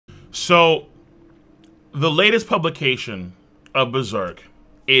So, the latest publication of Berserk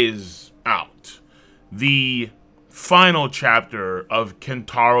is out. The final chapter of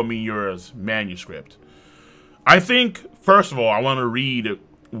Kentaro Miura's manuscript. I think, first of all, I want to read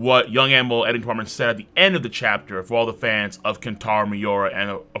what Young Animal Editing Department said at the end of the chapter for all the fans of Kentaro Miura and,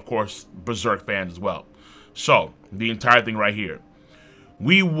 of course, Berserk fans as well. So, the entire thing right here.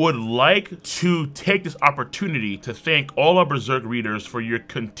 We would like to take this opportunity to thank all our Berserk readers for your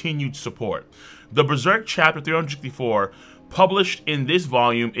continued support. The Berserk chapter 364 published in this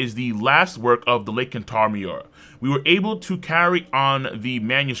volume is the last work of the late Kentaro Miura. We were able to carry on the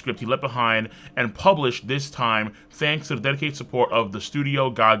manuscript he left behind and publish this time thanks to the dedicated support of the Studio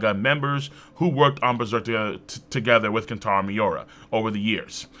Gaga members who worked on Berserk together with Kentaro Miura over the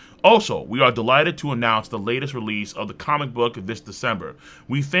years. Also, we are delighted to announce the latest release of the comic book this December.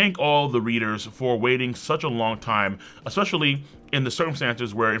 We thank all the readers for waiting such a long time, especially in the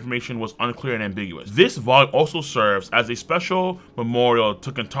circumstances where information was unclear and ambiguous. This volume also serves as a special memorial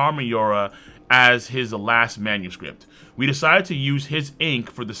to Kentaro Miura as his last manuscript. We decided to use his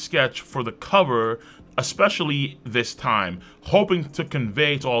ink for the sketch for the cover, especially this time, hoping to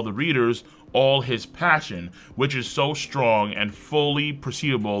convey to all the readers all his passion, which is so strong and fully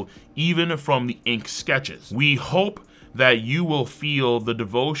perceivable even from the ink sketches. We hope that you will feel the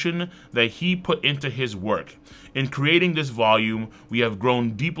devotion that he put into his work. In creating this volume, we have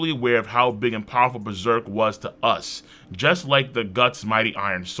grown deeply aware of how big and powerful Berserk was to us, just like the Guts' mighty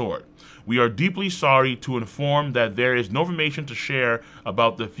iron sword. We are deeply sorry to inform that there is no information to share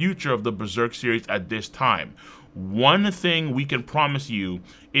about the future of the Berserk series at this time. One thing we can promise you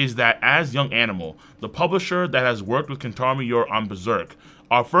is that as Young Animal, the publisher that has worked with Kentaro Miura on Berserk,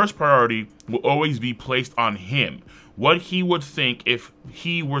 our first priority will always be placed on him, what he would think if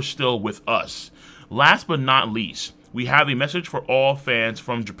he were still with us. Last but not least, we have a message for all fans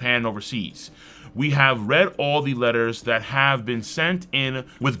from Japan and overseas. We have read all the letters that have been sent in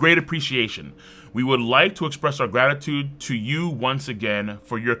with great appreciation. We would like to express our gratitude to you once again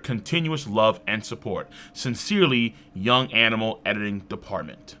for your continuous love and support. Sincerely, Young Animal Editing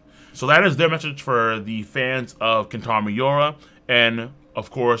Department. So that is their message for the fans of Kentaro Miura and,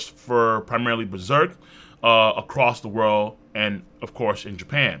 of course, for primarily Berserk across the world and, of course, in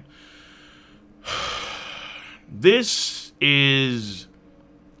Japan. This is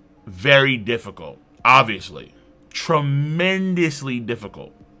very difficult, obviously. Tremendously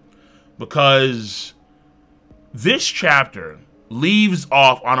difficult. Because this chapter leaves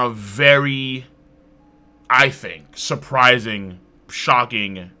off on a very, I think, surprising,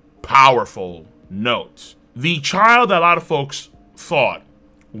 shocking, powerful note. The child that a lot of folks thought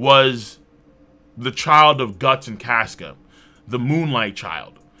was the child of Guts and Casca, the Moonlight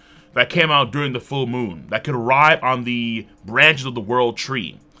Child, that came out during the full moon, that could ride on the branches of the World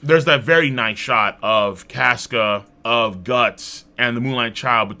Tree. There's that very nice shot of Casca, of Guts, and the Moonlight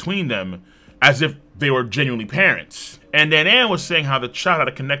Child between them as if they were genuinely parents. And then Anne was saying how the child had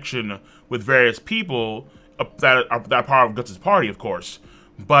a connection with various people that are part of Guts' party, of course,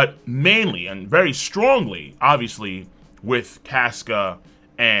 but mainly and very strongly, obviously, with Casca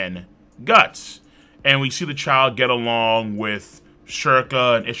and Guts. And we see the child get along with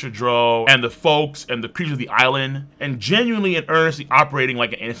Shurka and Ishidro and the folks and the creatures of the island, and genuinely and earnestly operating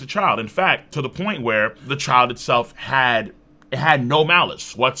like an innocent child. In fact, to the point where the child itself had no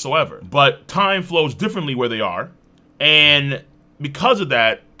malice whatsoever. But time flows differently where they are, and because of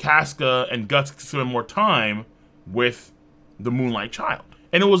that, Casca and Guts spend more time with the Moonlight Child.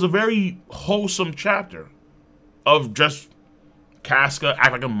 And it was a very wholesome chapter of just Casca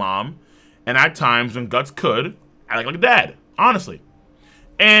act like a mom, and at times when Guts could, act like a dad. Honestly.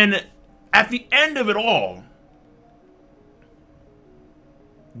 And at the end of it all,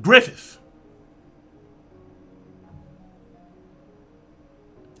 Griffith.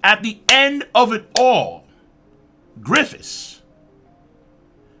 At the end of it all, Griffiths.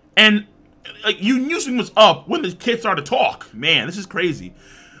 And like, you knew something was up when the kid started to talk. Man, this is crazy.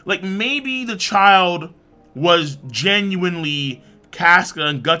 Like, maybe the child was genuinely Casca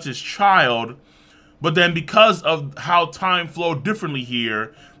and Guts' child, but then because of how time flowed differently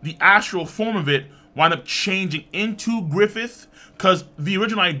here, the actual form of it wound up changing into Griffith, because the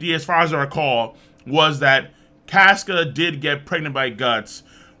original idea, as far as I recall, was that Casca did get pregnant by Guts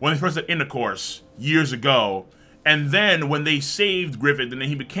when they first had intercourse years ago, and then when they saved Griffith and then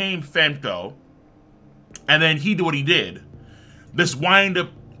he became Femto, and then he did what he did, this wind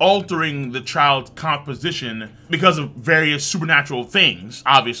up altering the child's composition because of various supernatural things,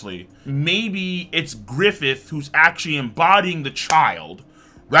 obviously. Maybe it's Griffith who's actually embodying the child,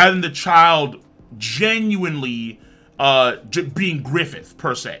 rather than the child genuinely being Griffith,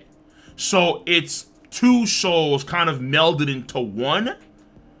 per se. So it's two souls kind of melded into one,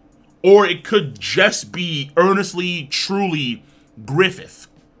 or it could just be earnestly, truly Griffith.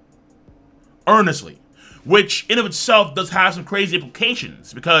 Earnestly. Which in of itself does have some crazy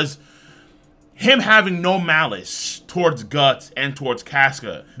implications, because him having no malice towards Guts and towards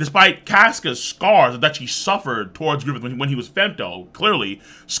Casca, despite Casca's scars that she suffered towards Griffith when he was femto, clearly,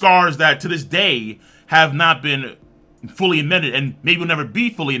 scars that to this day have not been fully amended and maybe will never be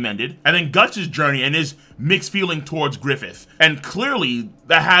fully amended, and then Guts' journey and his mixed feeling towards Griffith, and clearly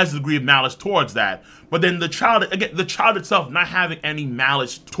that has a degree of malice towards that. But then the child, again, the child itself not having any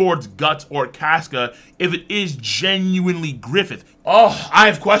malice towards Guts or Casca, if it is genuinely Griffith. Oh, I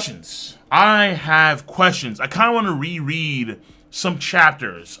have questions. I have questions. I kind of want to reread some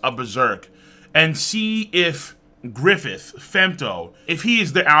chapters of Berserk and see if Griffith, femto, if he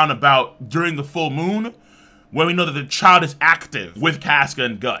is there out and about during the full moon, when we know that the child is active with Casca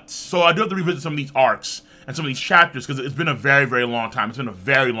and Guts. So I do have to revisit some of these arcs and some of these chapters, because it's been a very, very long time. It's been a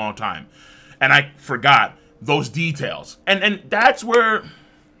very long time. And I forgot those details. And that's where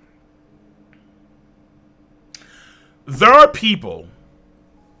there are people.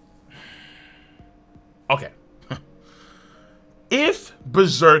 Okay. If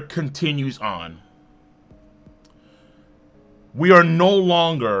Berserk continues on, we are no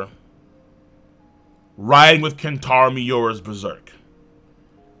longer riding with Kentaro Miura's Berserk.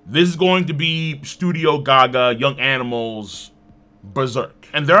 This is going to be Studio Gaga, Young Animals, Berserk.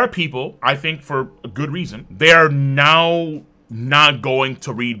 And there are people, I think for a good reason, they are now not going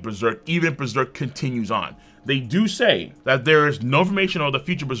to read Berserk, even if Berserk continues on. They do say that there is no information on the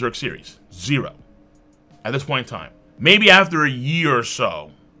future Berserk series. Zero. At this point in time. Maybe after a year or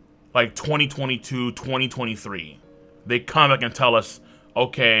so, like 2022, 2023, they come back and tell us,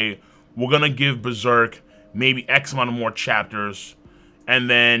 okay, we're gonna give Berserk maybe X amount of more chapters, and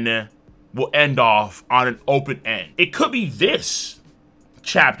then we'll end off on an open end. It could be this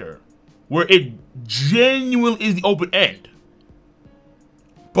chapter, where it genuinely is the open end.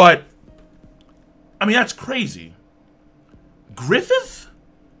 But, I mean, that's crazy. Griffith?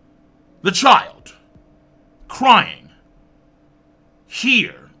 The child. Crying.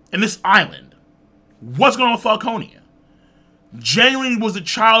 Here, in this island. What's going on with Falconia? Genuinely, was the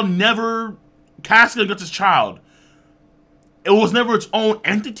child never Casca Guts' child? It was never its own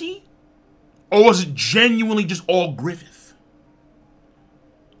entity? Or was it genuinely just all Griffith?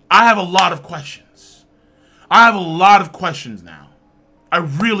 I have a lot of questions. I have a lot of questions now. I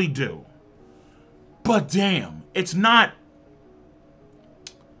really do. But damn, it's not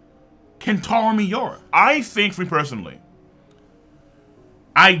Kentaro Miura. I think, for me personally,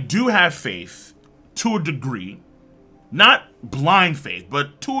 I do have faith to a degree. Not blind faith,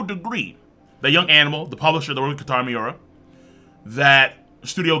 but to a degree, that Young Animal, the publisher that worked with Kentaro Miura, that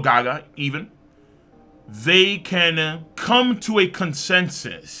Studio Gaga, even, they can come to a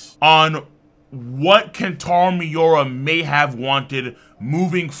consensus on what Kentaro Miura may have wanted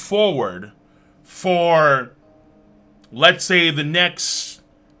moving forward for, let's say, the next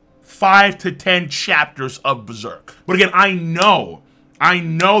 5 to 10 chapters of Berserk. But again, I know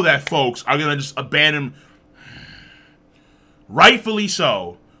that folks are gonna just abandon. Rightfully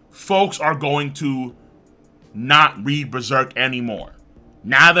so, folks are going to not read Berserk anymore.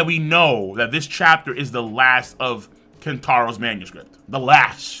 Now that we know that this chapter is the last of Kentaro's manuscript. The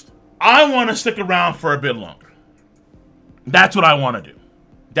last. I want to stick around for a bit longer. That's what I want to do.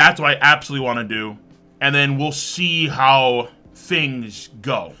 That's what I absolutely want to do. And then we'll see how things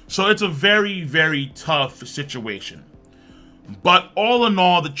go. So it's a very, very tough situation. But all in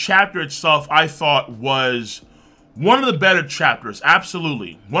all, the chapter itself, I thought, was one of the better chapters,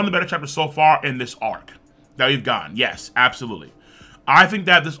 absolutely. One of the better chapters so far in this arc that we've gotten. Yes, absolutely. I think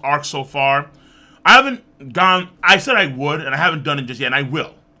that this arc so far, I haven't gone, I said I would, and I haven't done it just yet, and I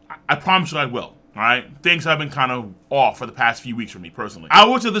will. I promise you I will, alright? Things have been kind of off for the past few weeks for me, personally. I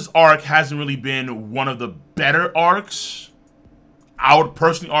would say this arc hasn't really been one of the better arcs, I would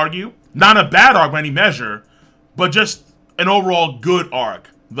personally argue. Not a bad arc by any measure, but just an overall good arc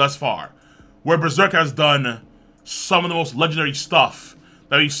thus far, where Berserk has done some of the most legendary stuff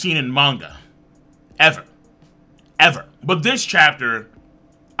that we've seen in manga. Ever. Ever. But this chapter,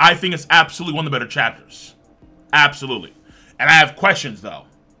 I think is absolutely one of the better chapters. Absolutely. And I have questions, though,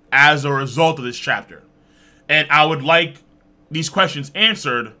 as a result of this chapter. And I would like these questions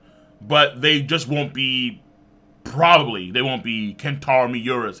answered, but they just won't be, probably, they won't be Kentaro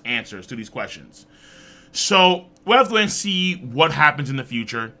Miura's answers to these questions. So, we'll have to wait and see what happens in the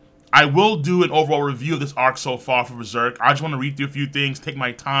future. I will do an overall review of this arc so far for Berserk. I just want to read through a few things, take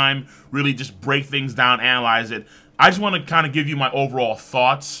my time, really just break things down, analyze it. I just want to kind of give you my overall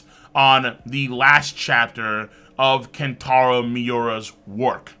thoughts on the last chapter of Kentaro Miura's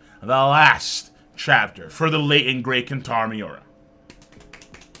work. The last chapter for the late and great Kentaro Miura.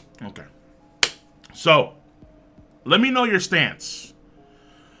 Okay. So, let me know your stance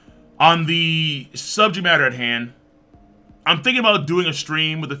on the subject matter at hand. I'm thinking about doing a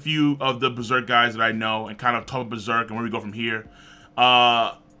stream with a few of the Berserk guys that I know and kind of talk about Berserk and where we go from here.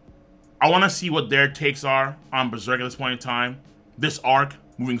 I want to see what their takes are on Berserk at this point in time, this arc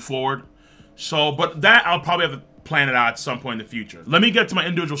moving forward. So, but that I'll probably have to plan it out at some point in the future. Let me get to my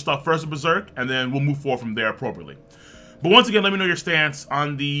individual stuff first with Berserk, and then we'll move forward from there appropriately. But once again, let me know your stance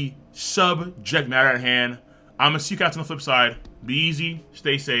on the subject matter at hand. I'm going to see you guys on the flip side. Be easy,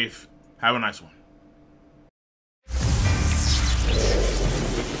 stay safe, have a nice one.